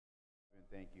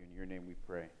thank you. In your name we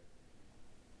pray.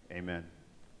 Amen.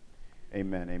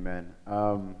 Amen. Amen.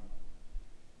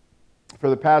 For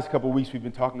the past couple weeks, we've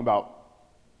been talking about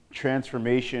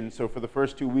transformation. So for the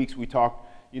first 2 weeks, we talked,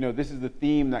 this is the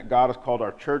theme that God has called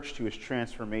our church to, is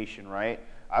transformation, right?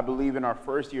 I believe in our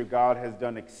first year, God has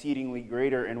done exceedingly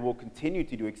greater and will continue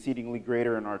to do exceedingly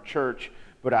greater in our church.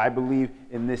 But I believe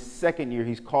in this second year,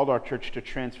 He's called our church to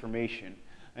transformation.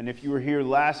 And if you were here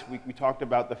last week, we talked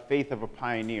about the faith of a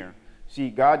pioneer. See,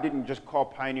 God didn't just call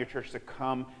Pioneer Church to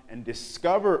come and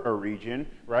discover a region,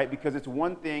 right? Because it's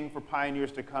one thing for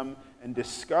pioneers to come and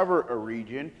discover a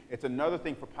region. It's another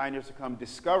thing for pioneers to come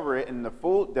discover it, and the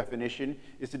full definition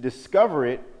is to discover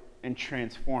it and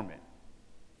transform it,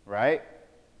 right?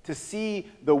 To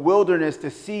see the wilderness, to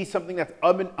see something that's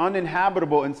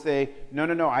uninhabitable and say,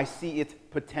 no, I see its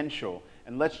potential,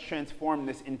 and let's transform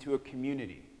this into a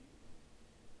community.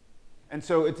 And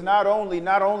so it's not only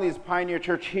is Pioneer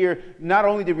Church here, not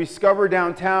only did we discover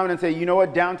downtown and say, you know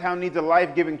what, downtown needs a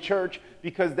life-giving church,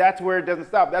 because that's where it doesn't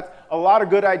stop. That's a lot of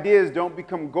good ideas don't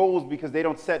become goals because they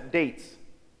don't set dates.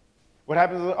 What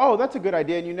happens is, oh, that's a good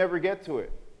idea, and you never get to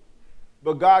it.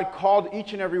 But God called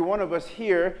each and every one of us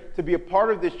here to be a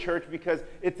part of this church because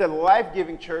it's a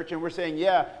life-giving church, and we're saying,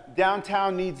 yeah,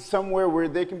 downtown needs somewhere where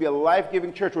there can be a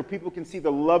life-giving church where people can see the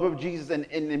love of Jesus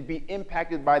and be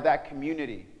impacted by that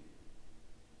community.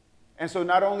 And so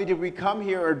not only did we come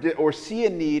here or see a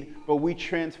need, but we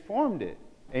transformed it.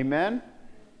 Amen?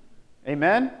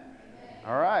 Amen? Amen.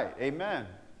 All right. Amen.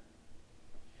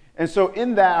 And so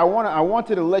in that, I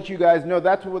wanted to let you guys know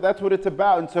that's what it's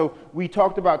about. And so we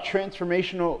talked about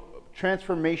transformational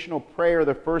prayer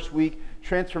the first week,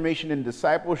 transformation in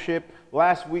discipleship.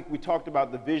 Last week we talked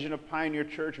about the vision of Pioneer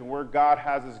Church and where God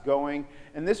has us going.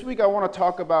 And this week I want to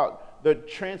talk about the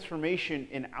transformation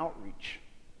in outreach.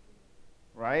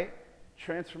 Right?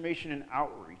 Transformation and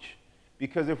outreach.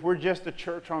 Because if we're just a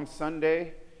church on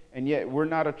Sunday and yet we're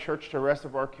not a church to the rest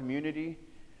of our community,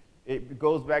 it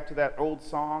goes back to that old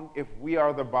song, if we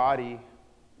are the body,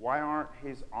 why aren't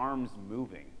His arms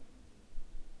moving?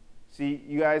 See,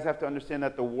 you guys have to understand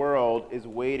that the world is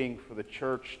waiting for the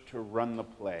church to run the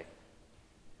play.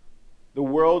 The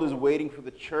world is waiting for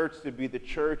the church to be the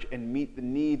church and meet the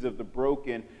needs of the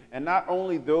broken. And not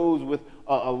only those with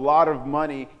a lot of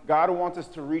money, God wants us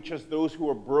to reach those who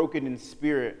are broken in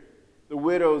spirit, the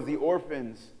widows, the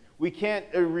orphans. We can't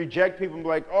reject people and be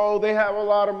like, oh, they have a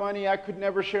lot of money, I could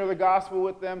never share the gospel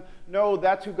with them. No,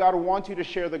 that's who God wants you to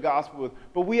share the gospel with.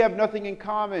 But we have nothing in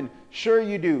common. Sure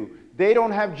you do. They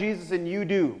don't have Jesus and you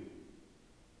do.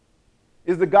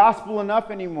 Is the gospel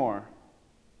enough anymore?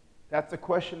 That's the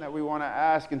question that we want to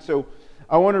ask. And so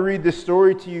I want to read this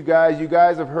story to you guys. You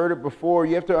guys have heard it before.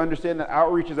 You have to understand that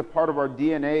outreach is a part of our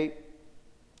DNA.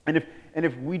 And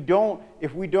if we don't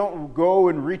go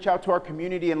and reach out to our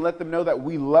community and let them know that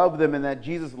we love them and that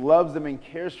Jesus loves them and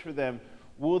cares for them,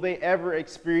 will they ever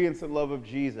experience the love of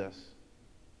Jesus?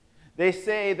 They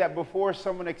say that before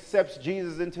someone accepts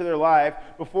Jesus into their life,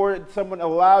 before someone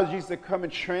allows Jesus to come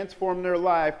and transform their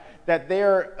life, that they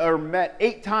are met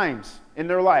 8 times in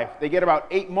their life. They get about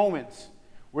 8 moments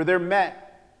where they're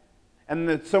met and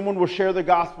that someone will share the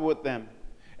gospel with them.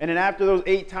 And then after those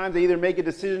 8 times, they either make a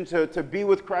decision to be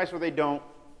with Christ or they don't.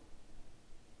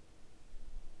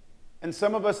 And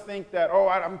some of us think that, oh,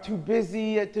 I'm too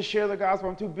busy to share the gospel.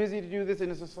 I'm too busy to do this.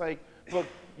 And it's just like, look,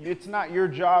 it's not your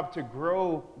job to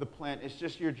grow the plant. It's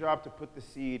just your job to put the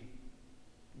seed.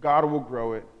 God will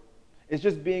grow it. It's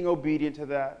just being obedient to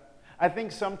that. I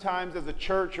think sometimes as a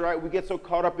church, right, we get so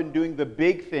caught up in doing the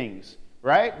big things,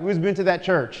 right? Who's been to that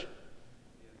church?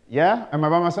 Yeah? Am I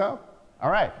by myself?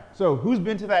 All right. So who's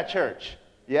been to that church?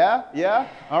 Yeah? Yeah?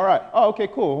 All right. Oh, okay,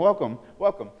 cool. Welcome.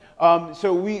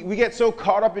 So we get so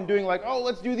caught up in doing like, oh,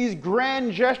 let's do these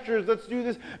grand gestures. Let's do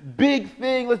this big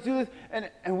thing. Let's do this.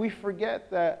 And we forget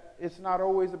that it's not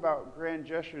always about grand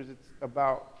gestures. It's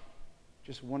about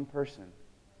just one person.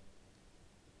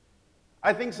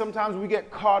 I think sometimes we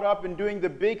get caught up in doing the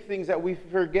big things that we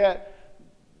forget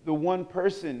the one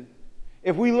person.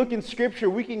 If we look in Scripture,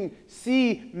 we can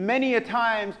see many a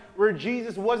times where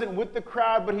Jesus wasn't with the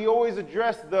crowd, but He always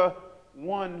addressed the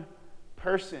one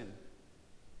person.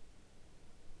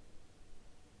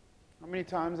 How many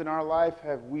times in our life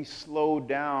have we slowed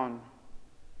down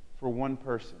for one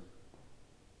person?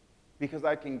 Because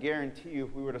I can guarantee you,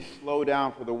 if we were to slow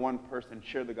down for the one person,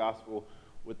 share the gospel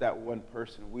with that one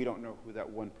person, we don't know who that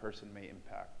one person may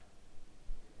impact.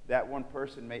 That one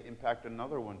person may impact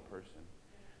another one person.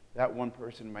 That one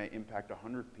person may impact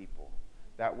 100 people.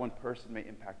 That one person may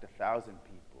impact 1,000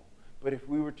 people. But if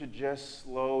we were to just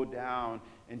slow down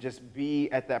and just be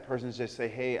at that person and just say,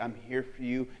 hey, I'm here for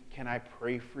you. Can I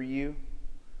pray for you?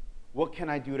 What can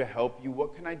I do to help you?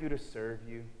 What can I do to serve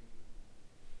you?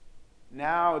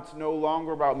 Now it's no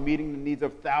longer about meeting the needs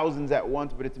of thousands at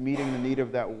once, but it's meeting the need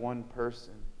of that one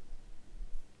person.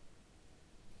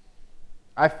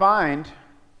 I find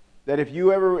that if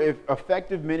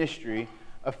effective ministry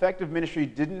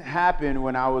didn't happen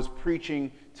when I was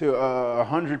preaching to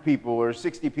 100 people or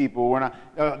 60 people.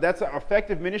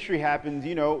 Effective ministry happens,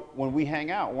 when we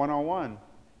hang out one-on-one.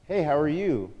 Hey, how are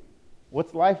you?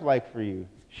 What's life like for you?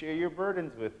 Share your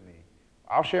burdens with me.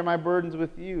 I'll share my burdens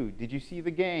with you. Did you see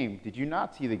the game? Did you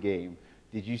not see the game?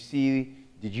 Did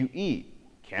you eat?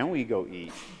 Can we go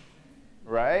eat?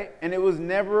 Right? And it was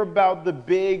never about the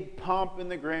big pomp and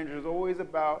the grandeur. It was always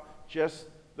about just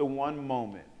the one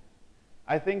moment.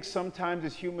 I think sometimes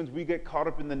as humans, we get caught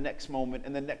up in the next moment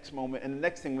and the next moment and the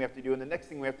next thing we have to do and the next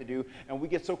thing we have to do. And we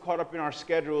get so caught up in our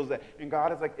schedules and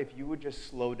God is like, if you would just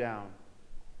slow down,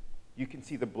 you can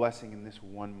see the blessing in this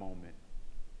one moment.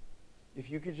 If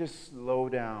you could just slow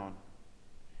down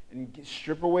and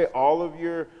strip away all of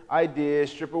your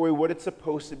ideas, strip away what it's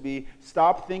supposed to be,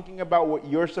 stop thinking about what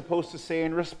you're supposed to say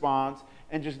in response,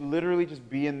 and just literally just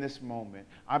be in this moment.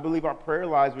 I believe our prayer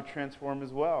lives would transform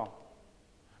as well.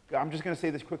 I'm just going to say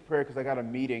this quick prayer because I got a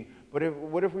meeting. But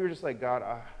what if we were just like, God,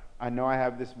 I know I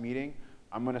have this meeting.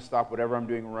 I'm going to stop whatever I'm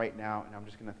doing right now, and I'm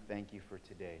just going to thank you for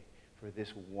today, for this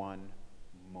one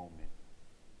moment.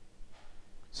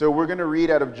 So we're going to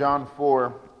read out of John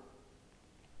 4.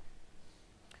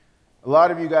 A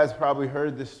lot of you guys probably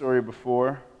heard this story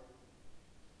before,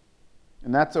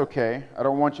 and that's okay. I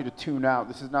don't want you to tune out.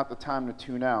 This is not the time to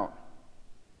tune out.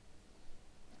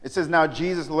 It says, now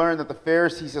Jesus learned that the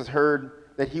Pharisees had heard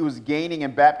that he was gaining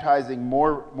and baptizing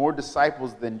more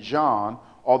disciples than John,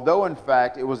 although in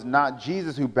fact it was not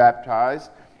Jesus who baptized,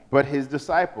 but his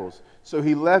disciples. So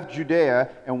he left Judea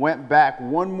and went back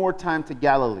one more time to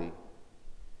Galilee.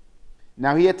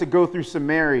 Now he had to go through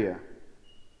Samaria.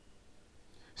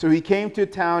 So he came to a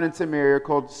town in Samaria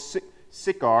called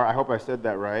Sychar, I hope I said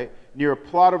that right, near a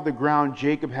plot of the ground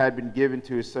Jacob had been given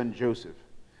to his son Joseph.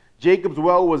 Jacob's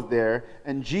well was there,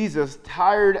 and Jesus,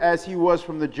 tired as he was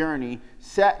from the journey,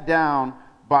 sat down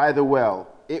by the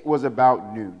well. It was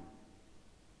about noon.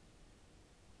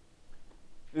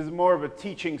 This is more of a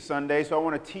teaching Sunday, so I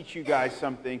want to teach you guys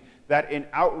something that in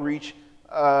outreach,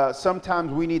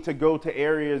 sometimes we need to go to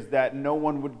areas that no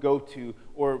one would go to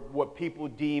or what people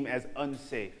deem as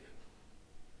unsafe.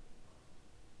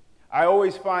 I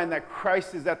always find that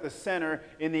Christ is at the center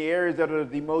in the areas that are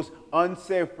the most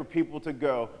unsafe for people to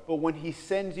go. But when he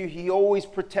sends you, he always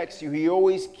protects you. He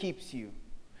always keeps you.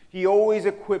 He always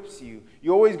equips you.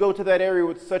 You always go to that area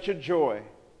with such a joy.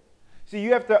 So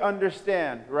you have to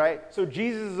understand, right? So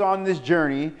Jesus is on this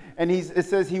journey, and it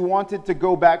says he wanted to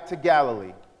go back to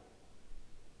Galilee.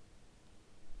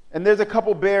 And there's a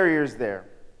couple barriers there.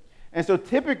 And so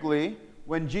typically,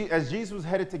 as Jesus was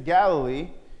headed to Galilee,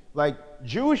 like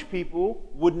Jewish people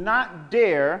would not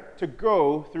dare to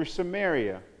go through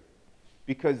Samaria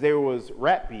because there was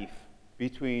rat beef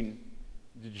between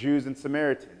the Jews and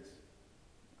Samaritans.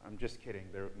 I'm just kidding.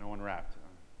 No one rapped.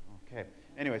 Okay.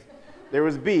 Anyways, there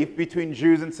was beef between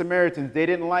Jews and Samaritans. They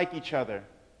didn't like each other.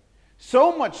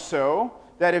 So much so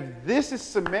that if this is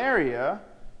Samaria,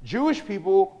 Jewish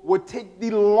people would take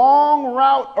the long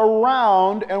route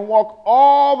around and walk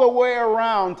all the way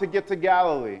around to get to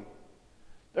Galilee.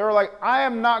 They were like, I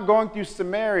am not going through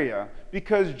Samaria,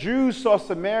 because Jews saw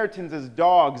Samaritans as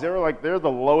dogs. They were like, they're the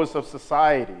lowest of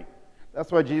society.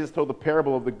 That's why Jesus told the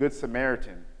parable of the Good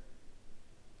Samaritan.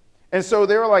 And so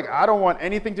they were like, I don't want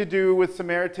anything to do with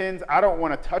Samaritans. I don't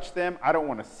want to touch them. I don't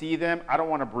want to see them. I don't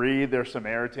want to breathe their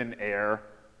Samaritan air.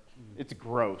 It's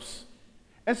gross.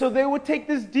 And so they would take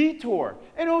this detour,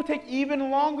 and it would take even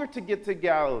longer to get to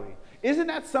Galilee. Isn't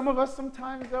that some of us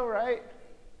sometimes, though, right?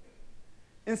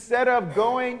 Instead of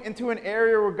going into an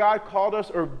area where God called us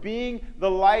or being the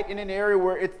light in an area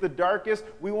where it's the darkest,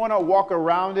 we want to walk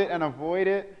around it and avoid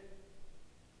it.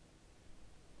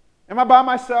 Am I by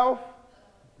myself?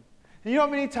 You know how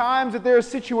many times that there are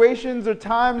situations or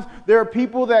times there are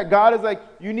people that God is like,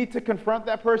 you need to confront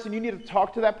that person, you need to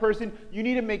talk to that person, you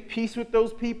need to make peace with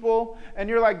those people, and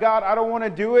you're like, God, I don't want to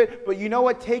do it, but you know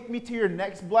what? Take me to your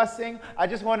next blessing. I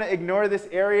just want to ignore this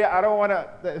area. I don't want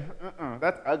to,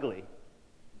 that's ugly.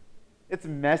 It's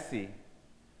messy.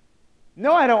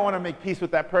 No, I don't want to make peace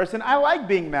with that person. I like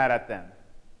being mad at them.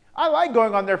 I like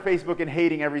going on their Facebook and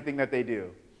hating everything that they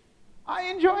do. I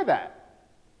enjoy that.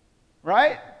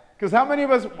 Right? Because how many of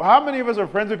us are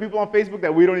friends with people on Facebook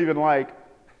that we don't even like?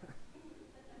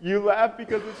 You laugh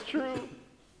because it's true.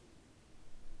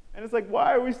 And it's like,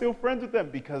 why are we still friends with them?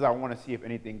 Because I want to see if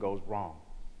anything goes wrong.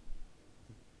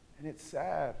 And it's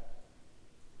sad.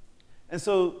 And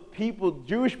so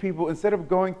Jewish people, instead of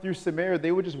going through Samaria,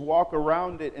 they would just walk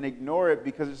around it and ignore it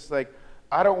because it's like,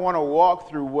 I don't want to walk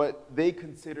through what they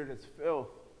considered as filth.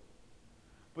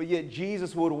 But yet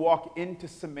Jesus would walk into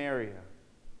Samaria.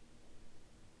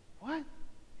 What?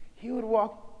 He would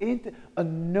walk into, a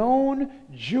known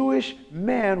Jewish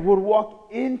man would walk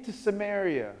into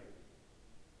Samaria.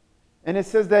 And it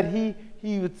says that he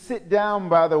would sit down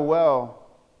by the well.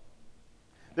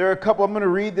 There are a couple, I'm going to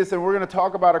read this and we're going to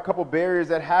talk about a couple barriers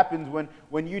that happens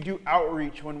when you do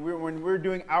outreach. When we're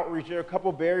doing outreach, there are a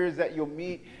couple barriers that you'll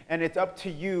meet, and it's up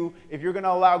to you if you're going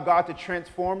to allow God to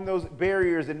transform those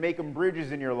barriers and make them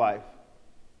bridges in your life.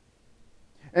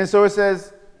 And so it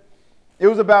says, it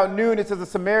was about noon. It says, a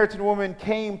Samaritan woman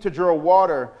came to draw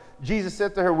water. Jesus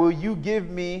said to her, will you give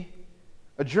me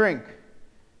a drink?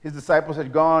 His disciples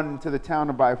had gone into the town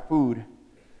to buy food.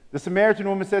 The Samaritan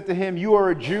woman said to him, you are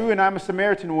a Jew and I'm a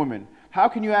Samaritan woman. How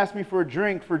can you ask me for a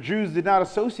drink? For Jews did not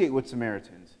associate with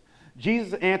Samaritans.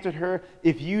 Jesus answered her,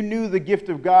 if you knew the gift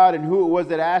of God and who it was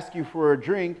that asked you for a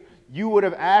drink, you would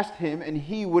have asked him and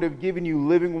he would have given you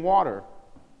living water.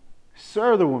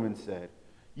 Sir, the woman said,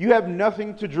 you have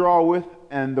nothing to draw with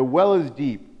and the well is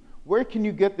deep. Where can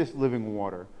you get this living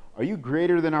water? Are you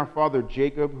greater than our father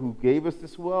Jacob, who gave us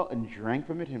this well and drank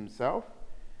from it himself,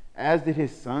 as did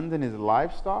his sons and his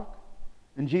livestock?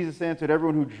 And Jesus answered,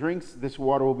 everyone who drinks this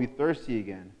water will be thirsty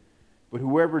again, but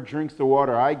whoever drinks the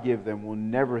water I give them will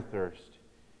never thirst.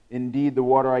 Indeed, the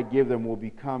water I give them will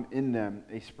become in them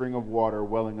a spring of water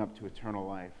welling up to eternal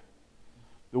life.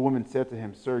 The woman said to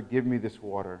him, sir, give me this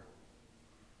water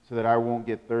so that I won't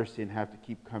get thirsty and have to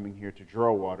keep coming here to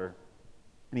draw water.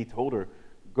 And he told her,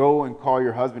 go and call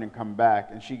your husband and come back.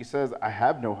 And she says, I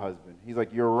have no husband. He's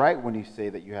like, you're right when you say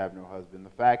that you have no husband.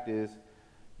 The fact is,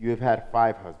 you have had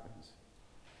 5 husbands,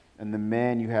 and the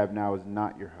man you have now is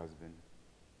not your husband.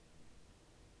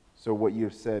 So what you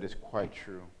have said is quite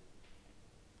true.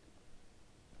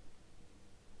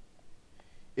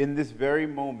 In this very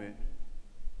moment,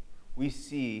 we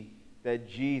see that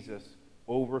Jesus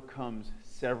overcomes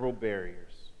several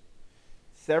barriers,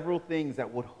 several things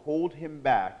that would hold him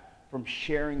back from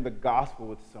sharing the gospel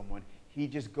with someone. He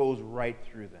just goes right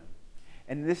through them.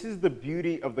 And this is the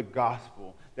beauty of the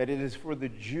gospel, that it is for the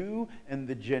Jew and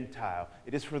the Gentile.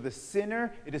 It is for the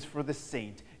sinner, it is for the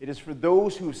saint. It is for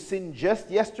those who sinned just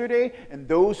yesterday and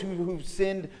those who've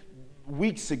sinned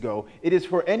weeks ago. It is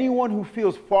for anyone who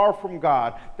feels far from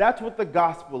God. That's what the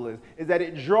gospel is that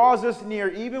it draws us near.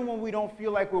 Even when we don't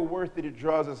feel like we're worth it, it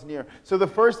draws us near. So the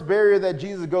first barrier that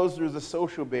Jesus goes through is a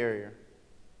social barrier.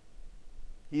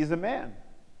 He's a man.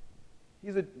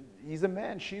 He's a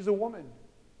man. She's a woman.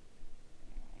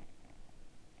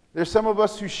 There's some of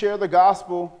us who share the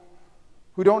gospel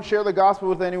who don't share the gospel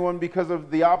with anyone because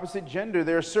of the opposite gender.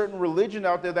 There are certain religions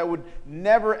out there that would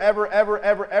never, ever, ever,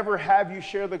 ever, ever have you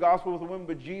share the gospel with a woman,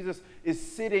 but Jesus is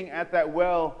sitting at that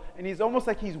well, and he's almost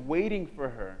like he's waiting for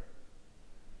her.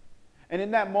 And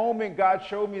in that moment, God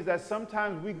showed me is that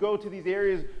sometimes we go to these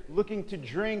areas looking to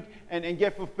drink and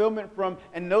get fulfillment from,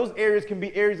 and those areas can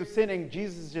be areas of sin, and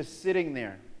Jesus is just sitting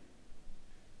there.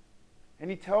 And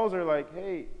he tells her, like,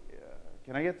 hey,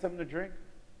 can I get something to drink?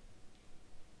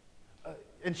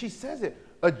 And she says it,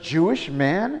 a Jewish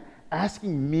man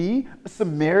asking me, a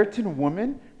Samaritan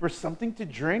woman, for something to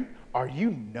drink? Are you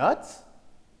nuts?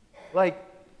 Like,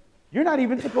 you're not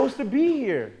even supposed to be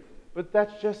here. But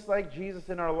that's just like Jesus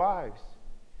in our lives.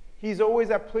 He's always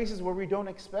at places where we don't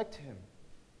expect him.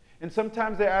 And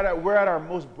sometimes we're at our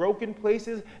most broken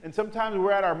places, and sometimes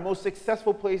we're at our most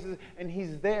successful places, and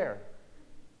he's there.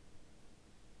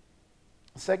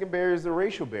 The second barrier is the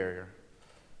racial barrier.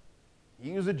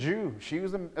 He was a Jew. She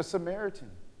was a Samaritan.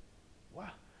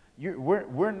 Wow.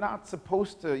 We're not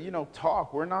supposed to,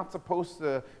 talk. We're not supposed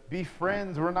to be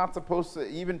friends. We're not supposed to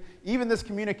even this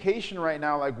communication right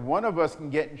now, like one of us can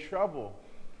get in trouble.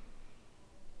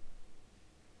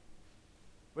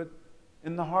 But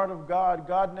in the heart of God,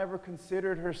 God never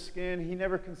considered her skin. He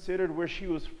never considered where she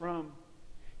was from.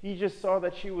 He just saw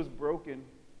that she was broken.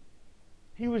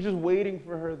 He was just waiting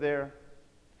for her there.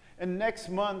 And next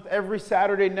month, every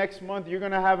Saturday next month, you're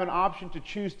going to have an option to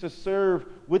choose to serve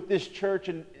with this church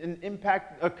and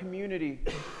impact a community.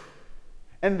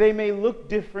 And they may look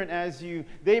different as you.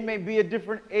 They may be a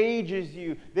different age as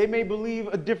you. They may believe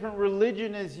a different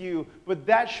religion as you. But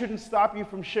that shouldn't stop you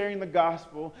from sharing the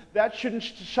gospel. That shouldn't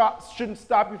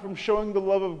stop you from showing the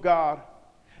love of God.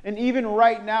 And even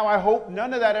right now, I hope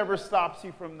none of that ever stops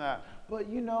you from that. But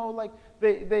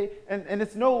and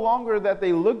it's no longer that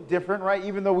they look different, right?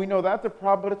 Even though we know that's a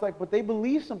problem, but it's like, but they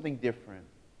believe something different.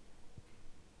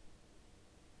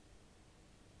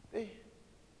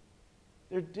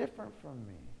 They're different from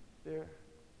me. They're,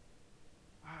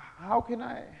 how can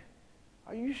I,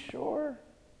 are you sure?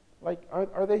 Like,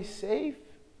 are they safe?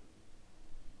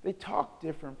 They talk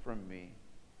different from me.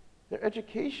 Their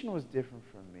education was different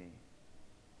from me.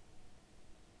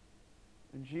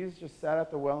 And Jesus just sat at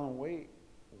the well and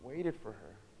waited for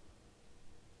her.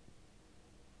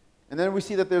 And then we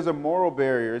see that there's a moral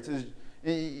barrier. It says,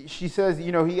 she says,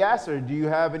 he asked her, do you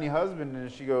have any husband?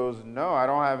 And she goes, no, I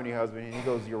don't have any husband. And he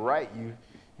goes, you're right,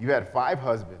 you had 5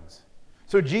 husbands.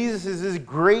 So Jesus is this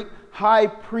great high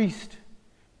priest,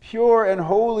 pure and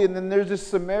holy. And then there's this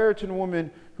Samaritan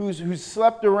woman who's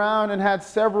slept around and had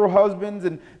several husbands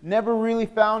and never really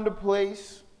found a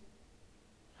place.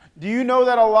 Do you know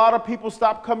that a lot of people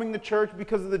stopped coming to church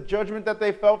because of the judgment that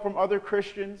they felt from other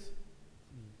Christians?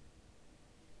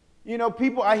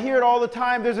 People, I hear it all the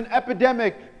time. There's an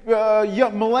epidemic.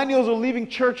 Young millennials are leaving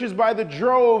churches by the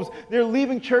droves. They're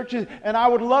leaving churches. And I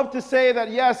would love to say that,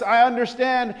 yes, I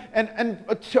understand. And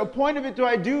a point of it do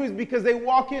I do is because they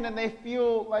walk in and they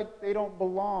feel like they don't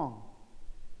belong.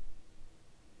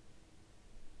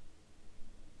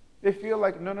 They feel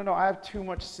like, no, I have too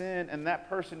much sin, and that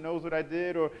person knows what I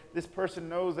did, or this person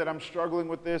knows that I'm struggling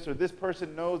with this, or this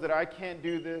person knows that I can't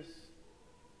do this.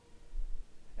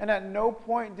 And at no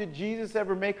point did Jesus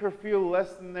ever make her feel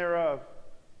less than thereof.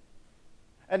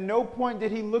 At no point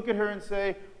did he look at her and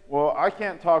say, well, I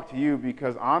can't talk to you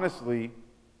because honestly,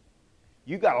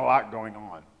 you got a lot going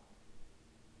on.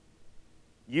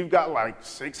 You've got like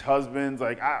 6 husbands,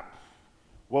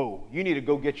 whoa, you need to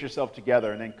go get yourself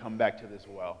together and then come back to this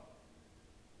well.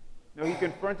 No, he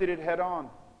confronted it head on.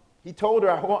 He told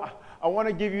her, I want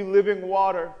to give you living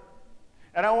water.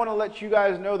 And I want to let you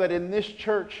guys know that in this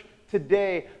church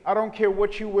today, I don't care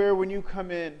what you wear when you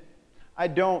come in. I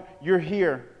don't. You're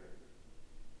here.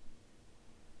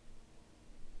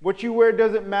 What you wear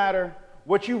doesn't matter.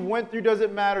 What you went through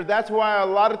doesn't matter. That's why a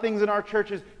lot of things in our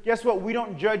churches, guess what? We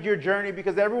don't judge your journey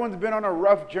because everyone's been on a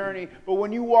rough journey. But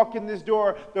when you walk in this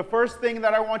door, the first thing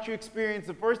that I want you to experience,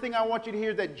 the first thing I want you to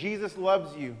hear is that Jesus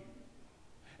loves you.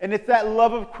 And it's that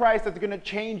love of Christ that's going to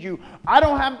change you.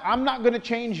 I'm not going to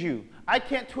change you. I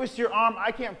can't twist your arm.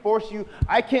 I can't force you.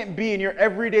 I can't be in your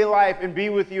everyday life and be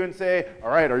with you and say, all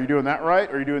right, are you doing that right?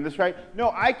 Are you doing this right?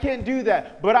 No, I can't do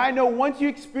that. But I know once you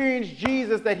experience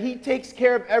Jesus that he takes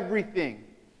care of everything.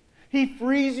 He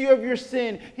frees you of your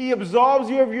sin. He absolves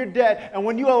you of your debt. And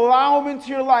when you allow him into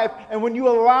your life, and when you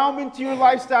allow him into your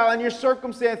lifestyle and your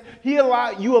circumstance, you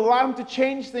allow him to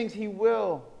change things, he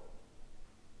will.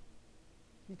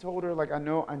 He told her,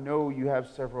 I know you have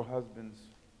several husbands.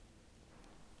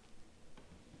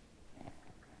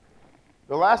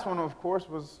 The last one, of course,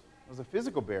 was a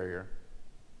physical barrier.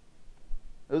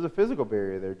 There was a physical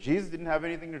barrier there. Jesus didn't have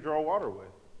anything to draw water with.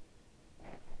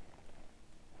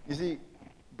 You see,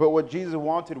 but what Jesus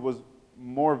wanted was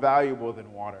more valuable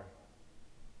than water.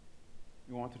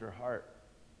 He wanted her heart.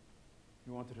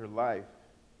 He wanted her life.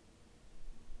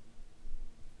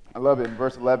 I love it. In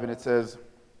verse 11, it says,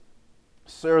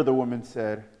 Sir, the woman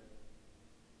said,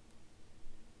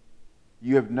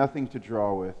 you have nothing to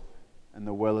draw with, and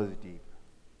the well is deep.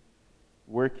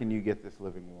 Where can you get this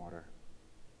living water?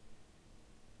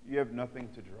 You have nothing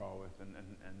to draw with, and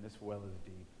this well is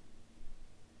deep.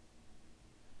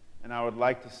 And I would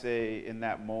like to say in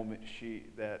that moment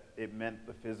that it meant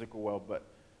the physical well, but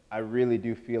I really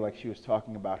do feel like she was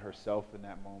talking about herself in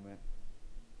that moment.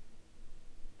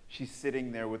 She's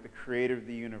sitting there with the creator of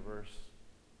the universe.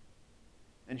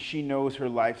 And she knows her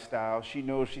lifestyle. She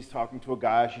knows she's talking to a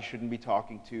guy she shouldn't be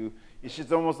talking to. It's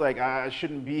just almost like, I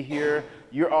shouldn't be here.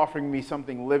 You're offering me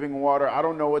something living water. I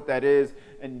don't know what that is.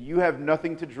 And you have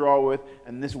nothing to draw with.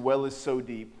 And this well is so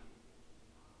deep.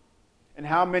 And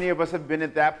how many of us have been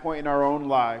at that point in our own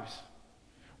lives?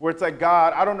 Where it's like,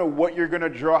 God, I don't know what you're going to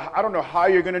draw. I don't know how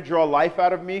you're going to draw life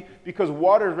out of me, because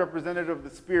water is representative of the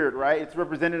Spirit, right? It's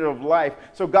representative of life.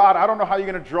 So God, I don't know how you're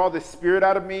going to draw this Spirit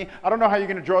out of me. I don't know how you're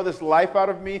going to draw this life out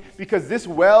of me, because this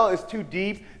well is too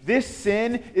deep. This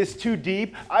sin is too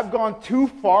deep. I've gone too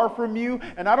far from you,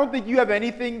 and I don't think you have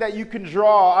anything that you can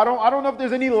draw. I don't know if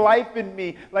there's any life in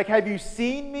me. Like, have you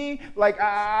seen me? Like,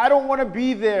 I don't want to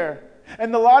be there.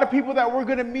 And a lot of people that we're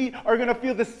going to meet are going to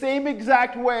feel the same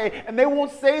exact way. And they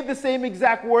won't say the same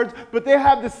exact words, but they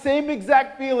have the same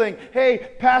exact feeling.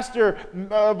 Hey, pastor,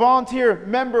 volunteer,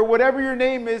 member, whatever your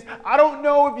name is, I don't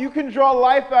know if you can draw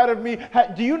life out of me.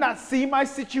 Do you not see my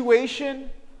situation?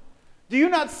 Do you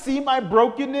not see my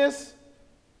brokenness?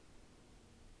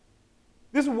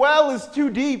 This well is too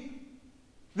deep.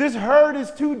 This hurt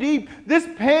is too deep. This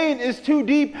pain is too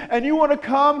deep. And you want to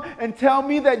come and tell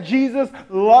me that Jesus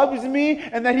loves me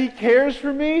and that he cares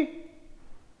for me?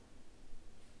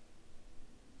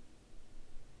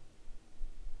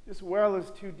 This well is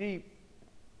too deep.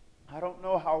 I don't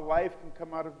know how life can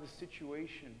come out of this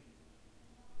situation.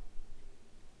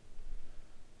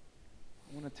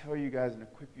 I want to tell you guys and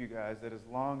equip you guys that as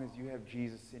long as you have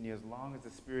Jesus in you, as long as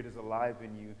the Spirit is alive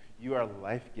in you, you are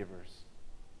life givers.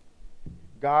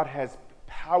 God has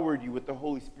empowered you with the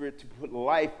Holy Spirit to put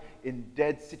life in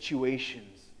dead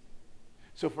situations.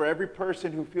 So for every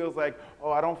person who feels like,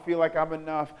 oh, I don't feel like I'm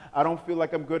enough, I don't feel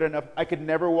like I'm good enough, I could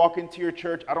never walk into your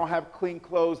church, I don't have clean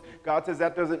clothes, God says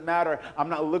that doesn't matter. I'm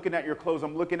not looking at your clothes,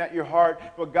 I'm looking at your heart.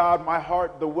 But God, my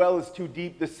heart, the well is too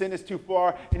deep, the sin is too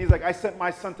far. And he's like, I sent my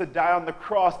son to die on the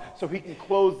cross so he can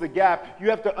close the gap. You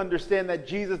have to understand that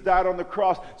Jesus died on the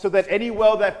cross so that any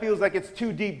well that feels like it's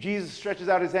too deep, Jesus stretches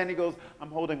out his hand and he goes,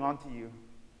 I'm holding on to you.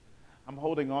 I'm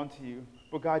holding on to you.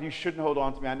 But God, you shouldn't hold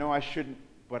on to me. I know I shouldn't,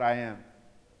 but I am.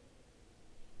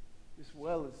 This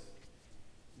well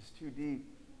is too deep.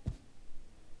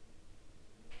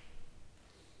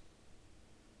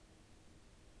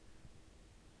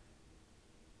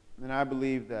 And I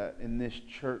believe that in this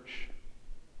church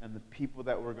and the people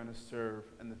that we're going to serve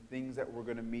and the things that we're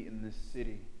going to meet in this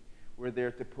city, we're there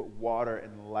to put water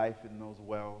and life in those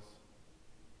wells.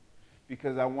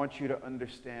 Because I want you to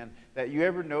understand that you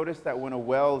ever notice that when a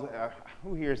well,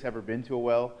 who here has ever been to a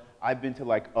well? I've been to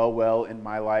like a well in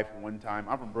my life one time.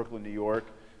 I'm from Brooklyn, New York.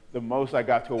 The most I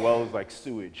got to a well was like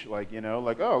sewage. Like, you know,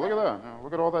 like, oh, look at that. Oh,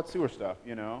 look at all that sewer stuff,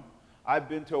 you know. I've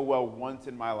been to a well once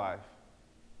in my life.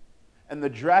 And the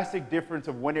drastic difference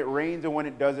of when it rains and when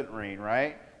it doesn't rain,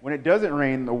 right? When it doesn't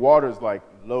rain, the water's like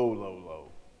low, low,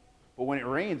 low. But when it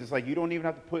rains, it's like you don't even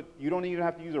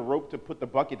have to use a rope to put the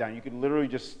bucket down. You can literally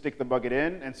just stick the bucket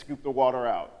in and scoop the water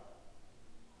out.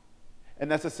 And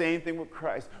that's the same thing with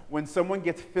Christ. When someone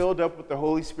gets filled up with the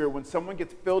Holy Spirit, when someone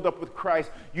gets filled up with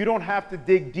Christ, you don't have to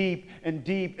dig deep and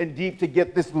deep and deep to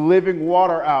get this living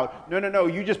water out. No.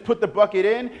 You just put the bucket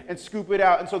in and scoop it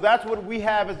out. And so that's what we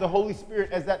have as the Holy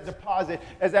Spirit, as that deposit,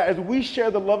 as we share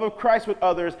the love of Christ with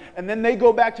others, and then they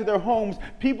go back to their homes,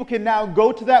 people can now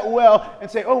go to that well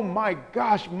and say, oh my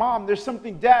gosh, Mom, there's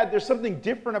something, Dad, there's something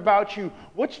different about you.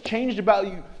 What's changed about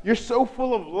you? You're so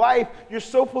full of life. You're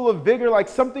so full of vigor, like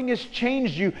something has changed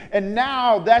you, and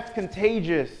now that's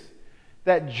contagious.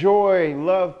 That joy,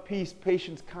 love, peace,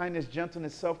 patience, kindness,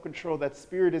 gentleness, self-control, that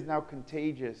spirit is now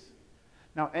contagious.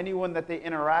 Now anyone that they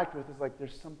interact with is like,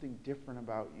 there's something different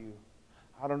about you.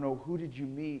 I don't know, who did you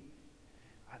meet?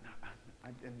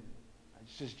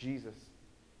 It's just Jesus.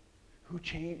 Who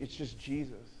changed? It's just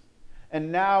Jesus.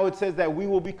 And now it says that we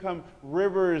will become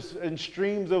rivers and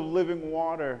streams of living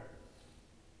water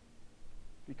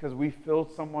because we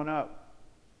filled someone up.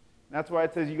 That's why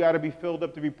it says you got to be filled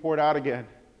up to be poured out again.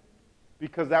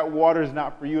 Because that water is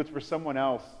not for you, it's for someone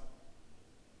else.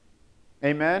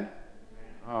 Amen?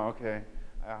 Oh, okay.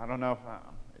 I don't know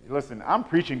if listen, I'm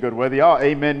preaching good, whether y'all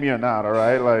amen me or not, all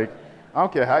right? Like, I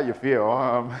don't care how you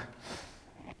feel.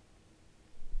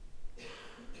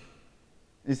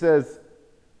 He says,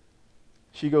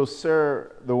 she goes,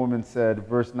 Sir, the woman said,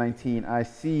 verse 19, I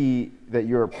see that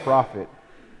you're a prophet.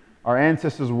 Our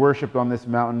ancestors worshipped on this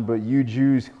mountain, but you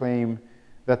Jews claim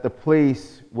that the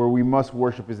place where we must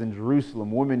worship is in Jerusalem.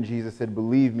 Woman, Jesus said,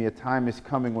 believe me, a time is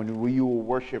coming when you will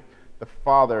worship the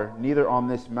Father, neither on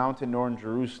this mountain nor in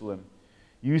Jerusalem.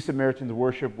 You Samaritans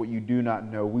worship what you do not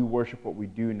know. We worship what we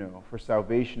do know. For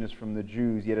salvation is from the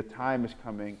Jews, yet a time is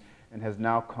coming and has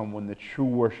now come when the true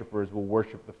worshipers will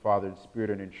worship the Father in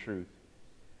spirit and in truth.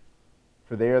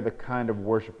 For they are the kind of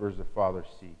worshipers the Father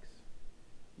seeks.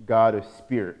 God is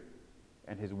spirit,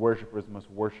 and his worshipers must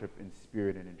worship in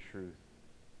spirit and in truth.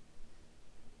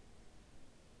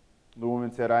 The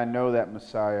woman said, I know that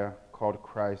Messiah, called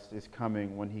Christ, is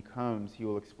coming. When he comes, he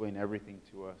will explain everything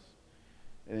to us.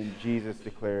 And then Jesus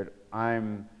declared, I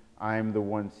am the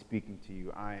one speaking to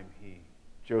you. I am he.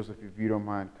 Joseph, if you don't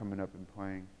mind coming up and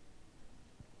playing.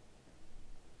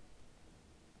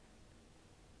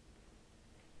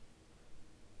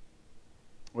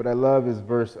 What I love is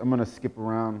I'm going to skip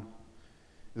around.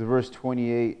 Is verse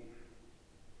 28.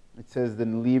 It says,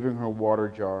 then leaving her water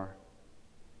jar,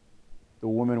 the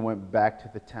woman went back to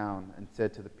the town and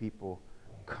said to the people,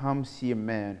 come see a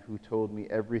man who told me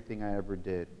everything I ever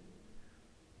did.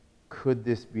 Could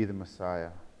this be the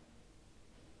Messiah?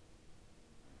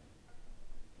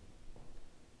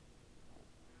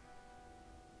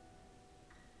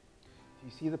 Do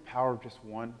you see the power of just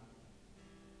one?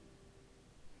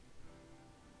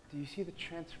 Do you see the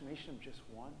transformation of just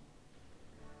one?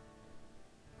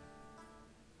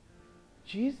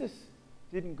 Jesus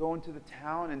didn't go into the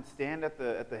town and stand at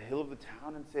the hill of the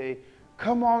town and say,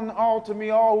 come on all to me,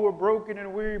 all who are broken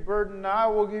and weary burdened, and I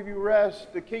will give you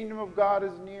rest. The kingdom of God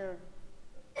is near.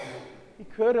 He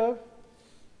could have.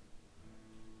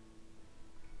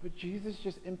 But Jesus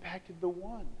just impacted the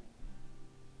one.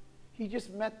 He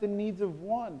just met the needs of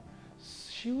one.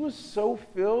 She was so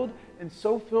filled and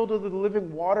so filled with the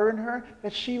living water in her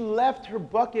that she left her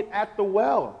bucket at the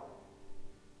well.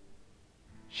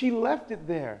 She left it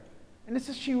there. And it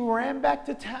says she ran back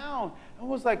to town and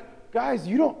was like, guys,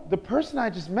 the person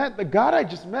I just met, the God I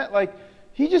just met, like,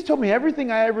 he just told me everything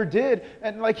I ever did.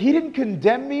 And like, he didn't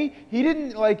condemn me. He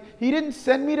didn't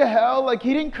send me to hell. Like,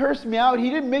 he didn't curse me out. He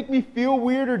didn't make me feel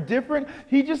weird or different.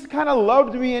 He just kind of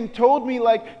loved me and told me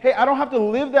like, hey, I don't have to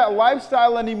live that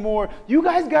lifestyle anymore. You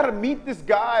guys got to meet this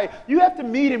guy. You have to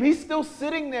meet him. He's still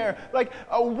sitting there. Like,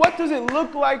 what does it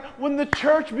look like when the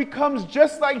church becomes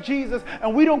just like Jesus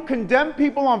and we don't condemn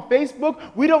people on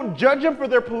Facebook? We don't judge them for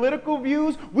their political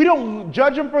views. We don't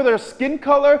judge them for their skin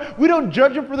color. We don't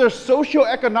judge them for their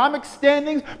socioeconomic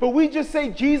standings, but we just say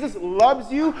Jesus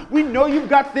loves you. We know you've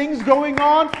got things going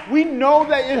on. We know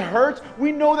that it hurts.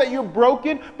 We know that you're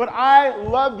broken, but I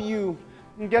love you.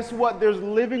 And guess what? There's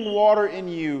living water in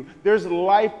you. There's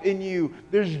life in you.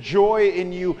 There's joy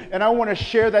in you. And I want to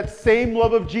share that same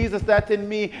love of Jesus that's in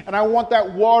me, and I want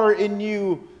that water in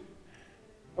you.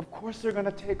 Of course they're going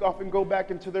to take off and go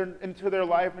back into their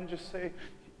life and just say,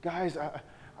 guys,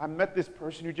 I met this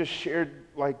person who just shared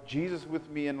like Jesus with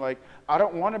me, and like I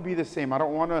don't want to be the same. I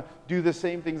don't want to do the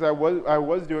same things I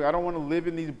was doing. I don't want to live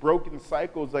in these broken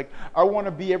cycles. Like I want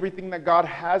to be everything that God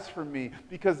has for me,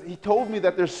 because he told me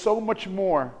that there's so much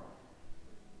more.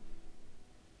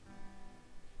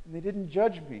 And they didn't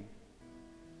judge me.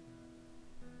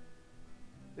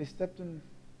 They stepped in.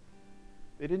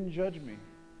 They didn't judge me.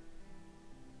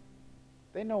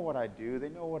 They know what I do. They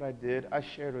know what I did. I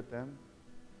shared with them.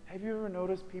 Have you ever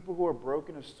noticed people who are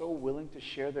broken are so willing to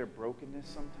share their brokenness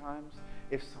sometimes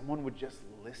if someone would just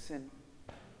listen?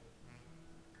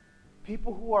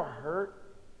 People who are hurt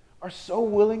are so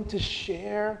willing to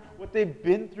share what they've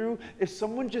been through if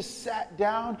someone just sat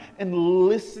down and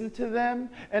listened to them,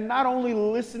 and not only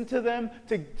listen to them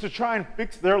to try and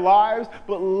fix their lives,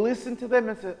 but listen to them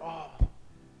and say, oh,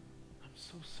 I'm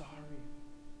so sorry.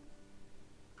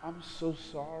 I'm so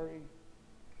sorry.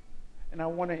 And I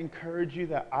want to encourage you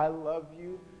that I love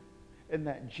you and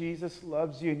that Jesus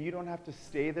loves you, and you don't have to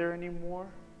stay there anymore.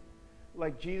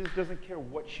 Like Jesus doesn't care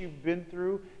what you've been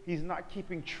through. He's not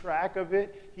keeping track of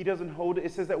it. He doesn't hold it.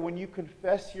 It says that when you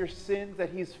confess your sins, that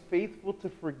he's faithful to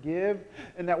forgive,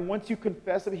 and that once you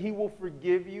confess them, he will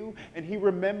forgive you, and he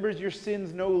remembers your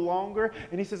sins no longer.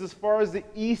 And he says, as far as the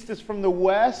east is from the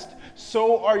west,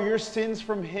 so are your sins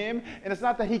from him. And it's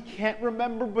not that he can't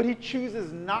remember, but he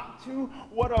chooses not to.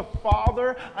 What a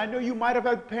father. I know you might have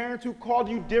had parents who called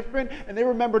you different, and they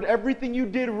remembered everything you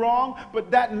did wrong, but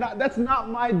that's not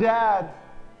my dad.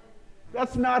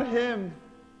 That's not him.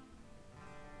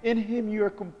 In him you are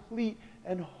complete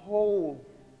and whole.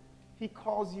 He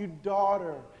calls you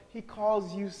daughter. He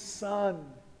calls you son.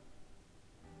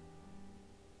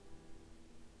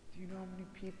 Do you know how many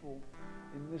people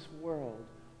in this world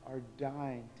are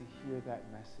dying to hear that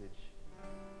message?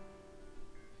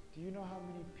 Do you know how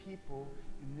many people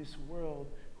in this world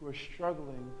who are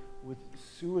struggling with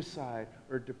suicide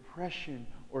or depression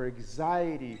or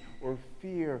anxiety or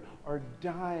fear are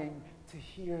dying to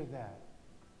hear that?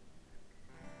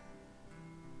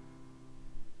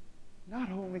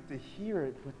 Not only to hear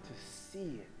it, but to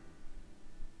see it.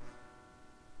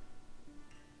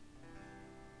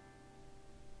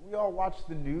 We all watch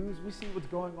the news. We see what's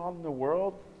going on in the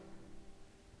world.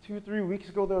 2-3 weeks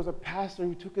ago, there was a pastor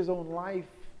who took his own life.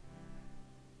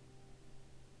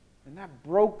 And that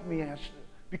broke me, actually,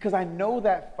 because I know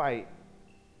that fight.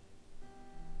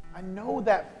 I know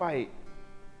that fight.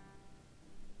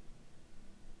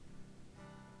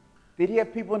 Did he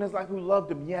have people in his life who loved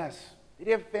him? Yes. Did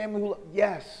he have family who loved him?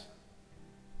 Yes.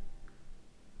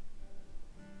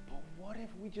 But what if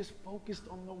we just focused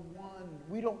on the one?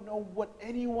 We don't know what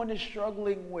anyone is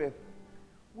struggling with.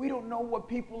 We don't know what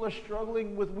people are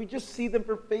struggling with. We just see them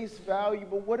for face value.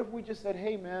 But what if we just said,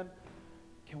 hey, man,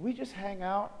 can we just hang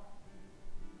out?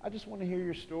 I just want to hear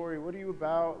your story. What are you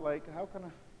about? Like, how can I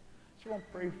just want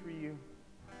to pray for you?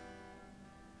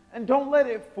 And don't let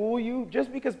it fool you.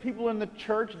 Just because people in the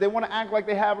church, they want to act like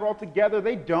they have it all together.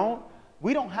 They don't.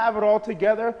 We don't have it all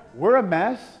together. We're a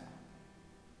mess.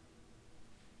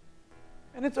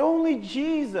 And it's only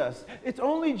Jesus. It's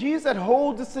only Jesus that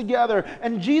holds us together.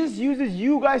 And Jesus uses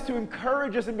you guys to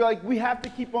encourage us and be like, we have to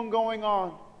keep on going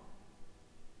on.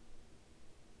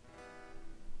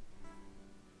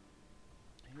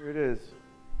 Here it is.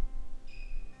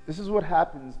 This is what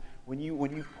happens when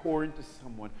you pour into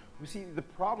someone You see, the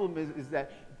problem is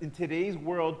that in today's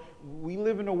world, we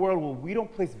live in a world where we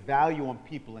don't place value on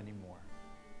people anymore.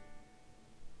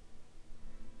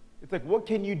 It's like, what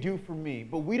can you do for me?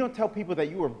 But we don't tell people that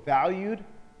you are valued,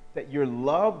 that you're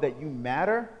loved, that you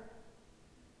matter.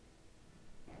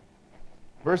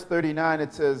 Verse 39,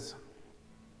 it says,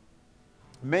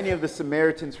 many of the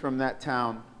Samaritans from that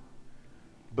town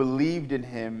believed in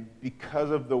him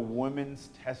because of the woman's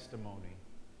testimony.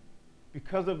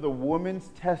 Because of the woman's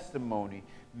testimony,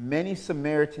 many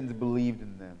Samaritans believed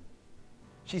in them.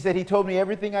 She said, he told me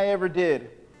everything I ever did.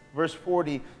 Verse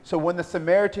 40, so when the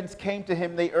Samaritans came to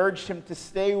him, they urged him to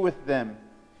stay with them.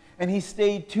 And he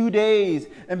stayed 2 days,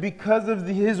 and because of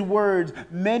his words,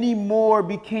 many more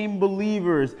became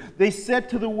believers. They said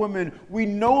to the woman, we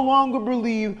no longer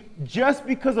believe just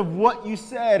because of what you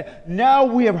said. Now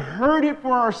we have heard it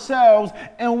for ourselves,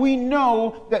 and we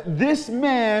know that this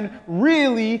man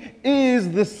really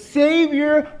is the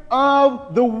Savior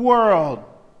of the world.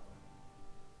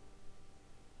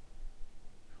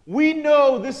 We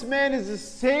know this man is the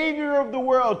Savior of the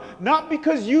world, not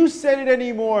because you said it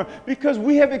anymore, because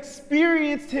we have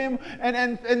experienced him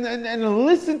and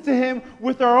listened to him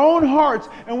with our own hearts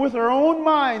and with our own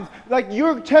minds. Like,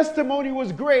 your testimony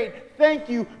was great, thank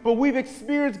you, but we've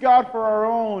experienced God for our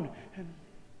own.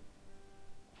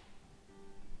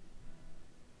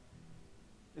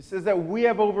 It says that we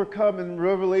have overcome, in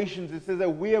Revelations, it says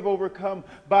that we have overcome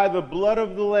by the blood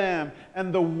of the Lamb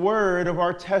and the word of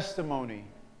our testimony.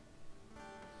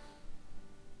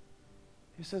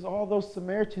 It says all those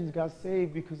Samaritans got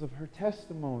saved because of her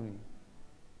testimony.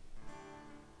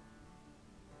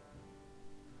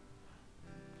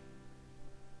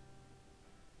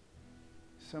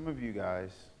 Some of you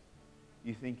guys,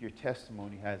 you think your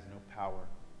testimony has no power.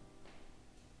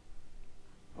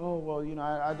 Oh, well,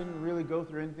 I didn't really go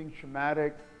through anything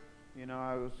traumatic.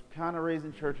 I was kind of raised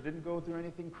in church. I didn't go through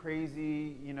anything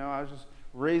crazy. I was just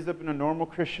raised up in a normal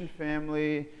Christian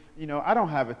family. I don't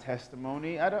have a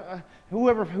testimony.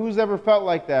 Who's ever felt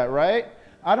like that, right?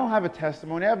 I don't have a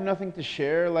testimony. I have nothing to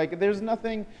share. Like, there's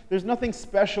nothing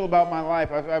special about my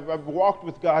life. I've walked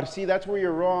with God. See, that's where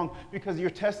you're wrong, because your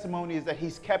testimony is that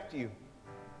he's kept you.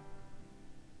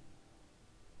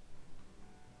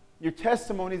 Your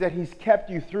testimony is that he's kept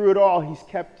you through it all. He's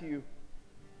kept you.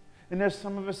 And there's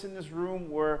some of us in this room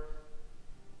where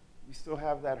we still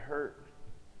have that hurt.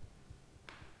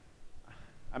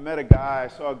 I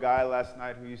saw a guy last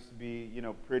night who used to be,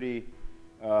 pretty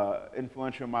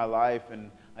influential in my life, and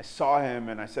I saw him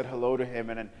and I said hello to him,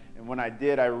 and when I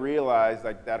did, I realized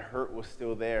like that hurt was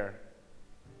still there.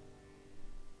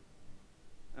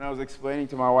 And I was explaining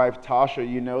to my wife,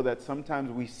 Tasha, that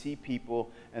sometimes we see people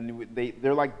and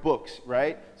they're like books,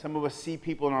 right? Some of us see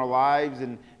people in our lives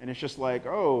and it's just like,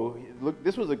 oh, look,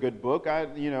 this was a good book. I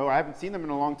haven't seen them in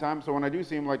a long time, so when I do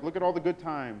see them, like, look at all the good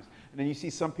times. And then you see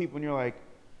some people and you're like,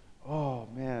 oh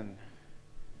man,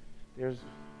 there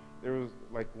was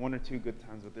like 1 or 2 good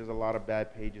times, but there's a lot of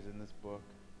bad pages in this book.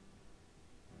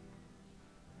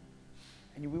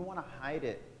 And we want to hide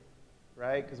it,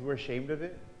 right? Because we're ashamed of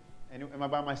it. And am I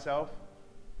by myself?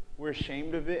 We're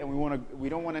ashamed of it, and we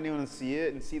don't want anyone to see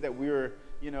it and see that we were,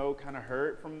 kind of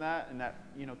hurt from that, and that,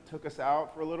 took us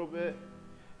out for a little bit.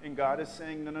 And God is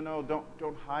saying, no,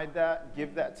 don't hide that.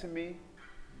 Give that to me.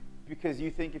 Because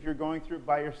you think if you're going through it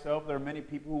by yourself, there are many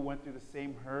people who went through the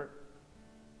same hurt.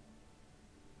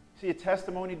 See, a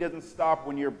testimony doesn't stop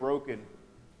when you're broken.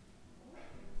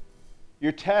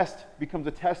 Your test becomes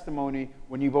a testimony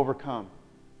when you've overcome.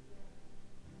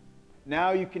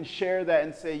 Now you can share that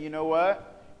and say, you know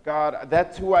what, God,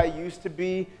 that's who I used to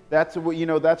be. That's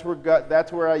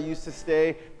where I used to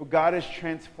stay. But God has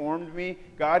transformed me.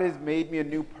 God has made me a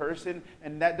new person,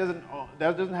 and that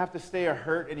doesn't have to stay a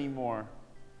hurt anymore.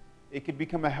 It could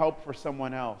become a help for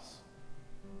someone else.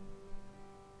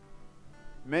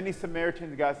 Many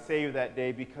Samaritans got saved that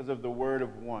day because of the word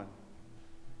of one.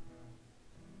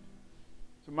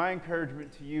 So my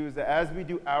encouragement to you is that as we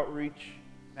do outreach,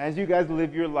 as you guys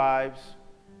live your lives,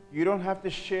 you don't have to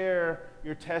share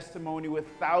your testimony with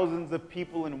thousands of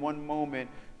people in one moment.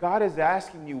 God is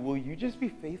asking you, will you just be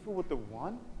faithful with the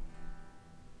one?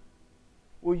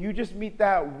 Will you just meet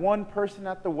that one person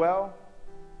at the well?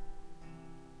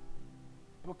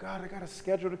 But God, I got a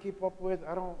schedule to keep up with.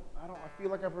 I feel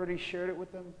like I've already shared it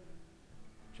with them.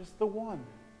 Just the one.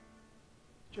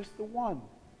 Just the one.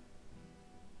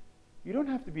 You don't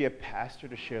have to be a pastor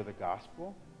to share the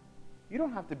gospel. You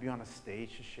don't have to be on a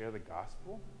stage to share the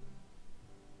gospel.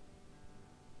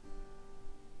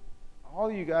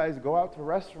 All you guys go out to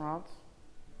restaurants.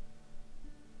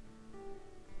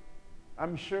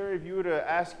 I'm sure if you were to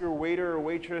ask your waiter or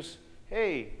waitress,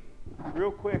 hey,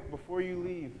 real quick, before you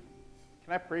leave,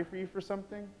 can I pray for you for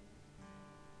something?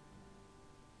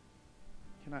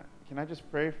 Can I just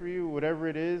pray for you? Whatever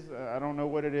it is, I don't know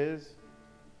what it is.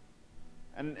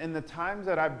 And the times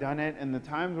that I've done it and the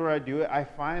times where I do it, I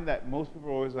find that most people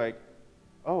are always like,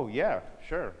 oh, yeah,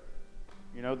 sure.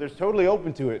 You know, they're totally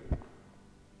open to it.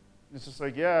 It's just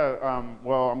like, yeah,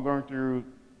 well, I'm going through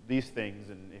these things,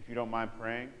 and if you don't mind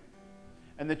praying.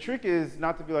 And the trick is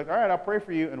not to be like, all right, I'll pray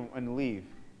for you and leave.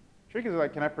 The trick is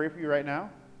like, can I pray for you right now?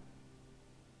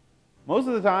 Most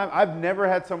of the time, I've never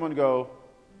had someone go,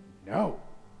 no,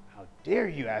 how dare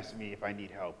you ask me if I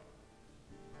need help?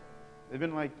 They've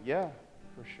been like, yeah,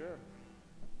 for sure.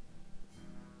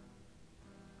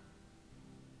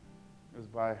 It was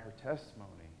by her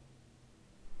testimony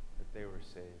that they were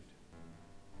saved.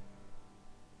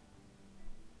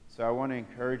 So I want to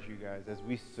encourage you guys, as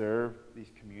we serve these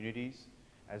communities,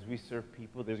 as we serve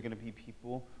people, there's going to be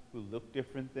people who look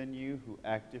different than you, who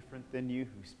act different than you,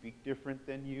 who speak different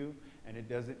than you, and it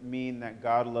doesn't mean that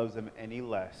God loves them any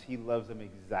less. He loves them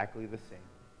exactly the same.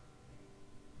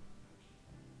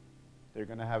 They're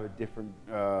going to have a different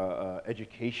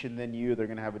education than you. They're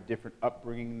going to have a different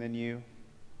upbringing than you.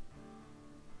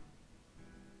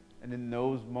 And in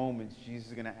those moments, Jesus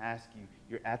is going to ask you,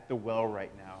 you're at the well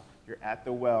right now. You're at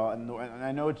the well. And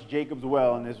I know it's Jacob's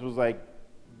well, and this was like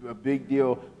a big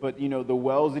deal. But, you know, the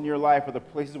wells in your life are the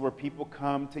places where people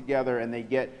come together and they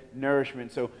get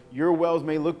nourishment. So your wells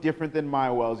may look different than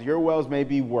my wells. Your wells may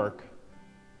be work.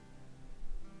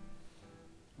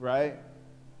 Right?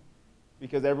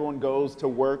 Because everyone goes to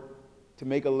work to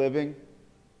make a living.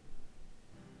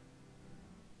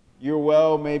 Your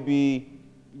well may be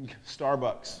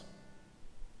Starbucks.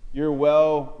 Your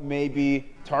well may be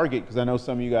Target, because I know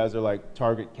some of you guys are like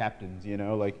Target captains, you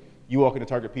know, like you walk into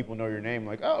Target, people know your name,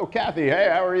 like, oh, Kathy, hey,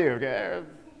 how are you? Okay,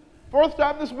 4th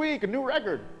time this week, a new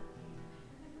record.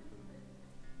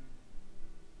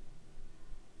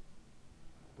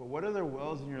 But what other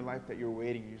wells in your life that you're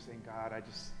waiting? You're saying, God, I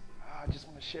just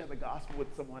want to share the gospel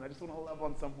with someone. I just want to love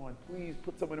on someone. Please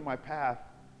put someone in my path.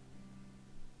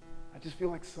 I just feel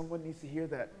like someone needs to hear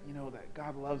that, you know, that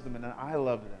God loves them and that I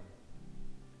love them.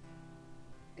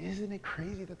 Isn't it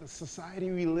crazy that the society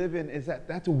we live in is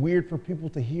that's weird for people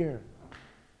to hear?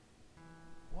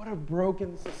 What a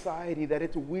broken society that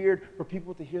it's weird for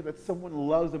people to hear that someone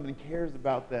loves them and cares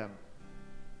about them.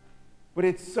 But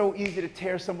it's so easy to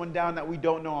tear someone down that we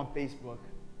don't know on Facebook.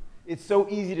 It's so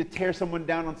easy to tear someone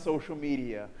down on social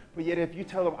media. But yet if you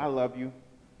tell them, I love you,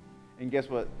 and guess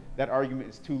what? That argument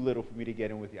is too little for me to get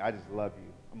in with you. I just love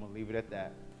you. I'm going to leave it at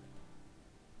that.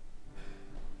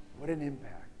 What an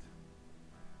impact.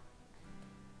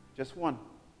 Just one.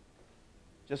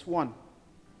 Just one.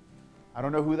 I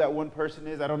don't know who that one person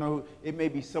is. I don't know. It may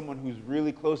be someone who's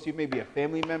really close to you. It may be a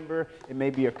family member. It may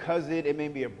be a cousin. It may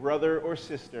be a brother or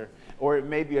sister. Or it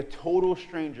may be a total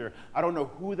stranger. I don't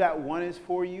know who that one is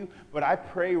for you, but I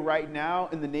pray right now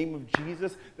in the name of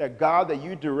Jesus that God, that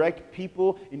you direct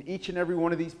people in each and every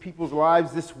one of these people's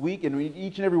lives this week and in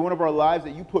each and every one of our lives,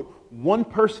 that you put one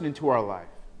person into our life.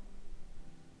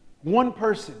 One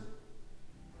person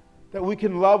that we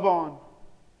can love on,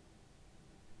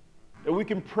 that we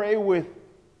can pray with,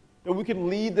 that we can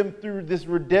lead them through this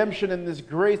redemption and this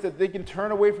grace, that they can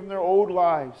turn away from their old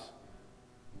lives.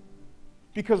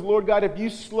 Because, Lord God, if you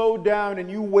slowed down and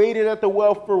you waited at the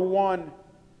well for one,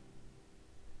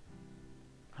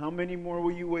 how many more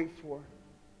will you wait for?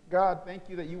 God, thank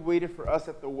you that you waited for us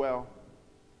at the well.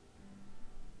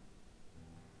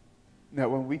 That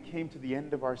when we came to the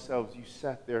end of ourselves, you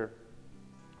sat there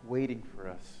waiting for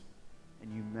us.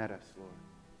 And you met us, Lord.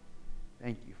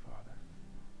 Thank you, Father.